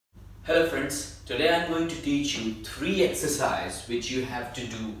Hello friends, today I am going to teach you 3 exercises which you have to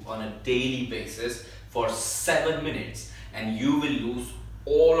do on a daily basis for 7 minutes and you will lose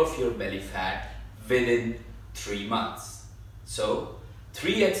all of your belly fat within 3 months. So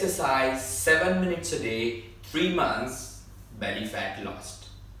 3 exercises, 7 minutes a day, 3 months, belly fat lost.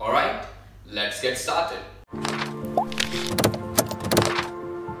 Alright, let's get started.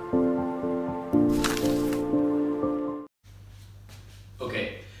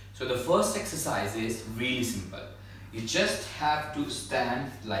 Okay. So the first exercise is really simple. You just have to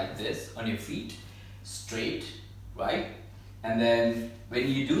stand like this on your feet, straight, right? And then when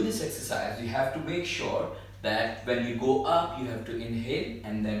you do this exercise, you have to make sure that when you go up, you have to inhale,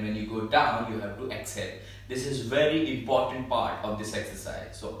 and then when you go down, you have to exhale. This is very important part of this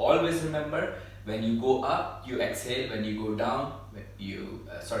exercise. So always remember, when you go up, you exhale. When you go down, when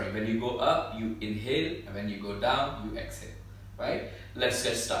you go up, you inhale, and when you go down, you exhale. Right? Let's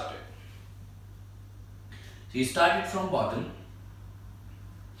get started. So you start it from bottom.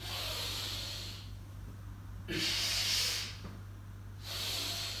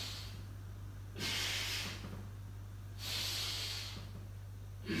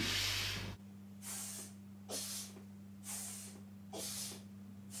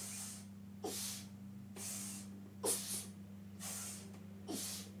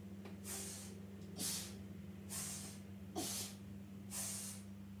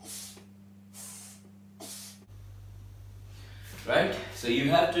 Right? So you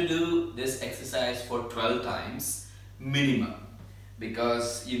have to do this exercise for 12 times minimum,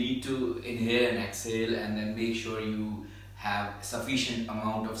 because you need to inhale and exhale and then make sure you have sufficient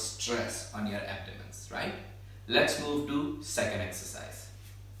amount of stress on your abdomens, right? Let's move to second exercise.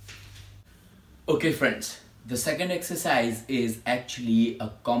 Okay friends, the second exercise is actually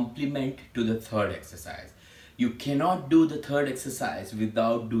a complement to the third exercise. You cannot do the third exercise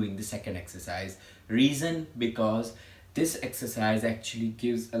without doing the second exercise. Reason, because this exercise actually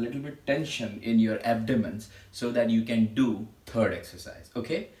gives a little bit tension in your abdomen so that you can do third exercise.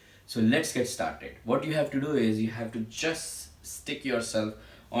 Okay, so let's get started. What you have to do is you have to just stick yourself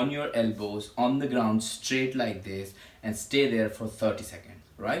on your elbows on the ground straight like this and stay there for 30 seconds,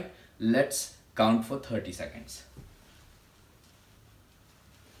 right? Let's count for 30 seconds.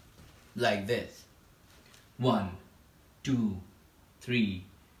 Like this. 1, 2, 3,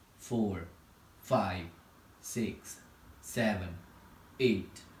 4, 5, 6, 7, 8,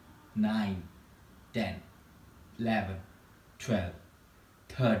 9, 10, 11, 12,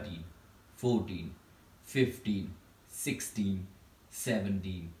 13, 14, 15, 16,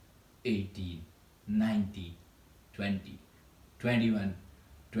 17, 18, 19, 20, 21,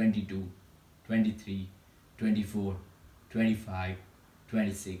 22, 23, 24, 25,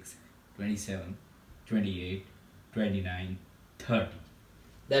 26, 27, 28, 29, 30.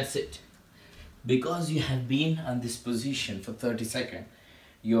 That's it. Because you have been on this position for 30 seconds,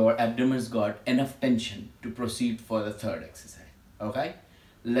 your abdomen's got enough tension to proceed for the third exercise. Okay,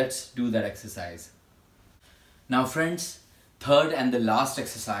 let's do that exercise. Now friends, third and the last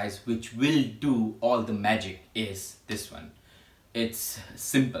exercise which will do all the magic is this one. It's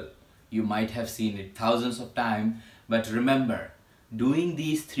simple. You might have seen it thousands of times, but remember, doing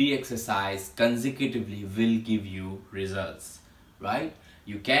these 3 exercises consecutively will give you results, right?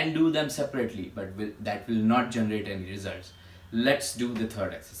 You can do them separately, but that will not generate any results. Let's do the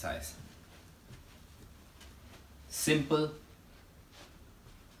third exercise. Simple.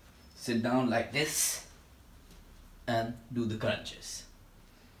 Sit down like this and do the crunches.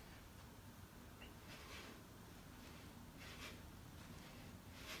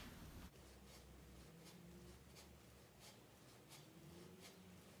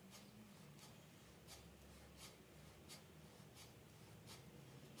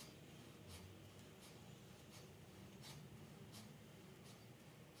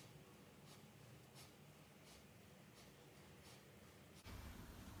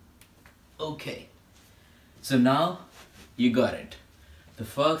 Okay, so now you got it. The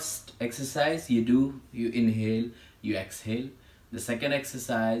first exercise you do, you inhale, you exhale. The second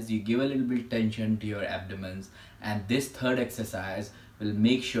exercise, you give a little bit tension to your abdomen, and this third exercise will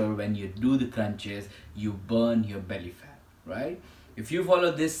make sure when you do the crunches, you burn your belly fat, right? If you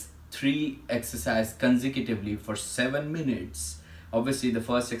follow this 3 exercises consecutively for 7 minutes, obviously the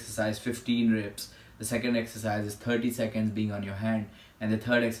first exercise 15 reps, the second exercise is 30 seconds being on your hand, and the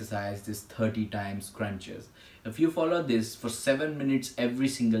third exercise is 30 times crunches. If you follow this for 7 minutes every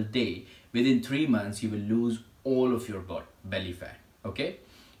single day, within 3 months you will lose all of your belly fat. Okay,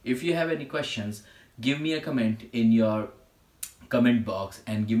 if you have any questions, give me a comment in your comment box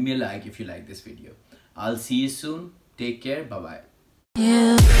and give me a like if you like this video. I'll see you soon. Take care. Bye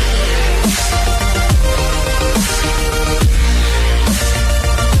bye.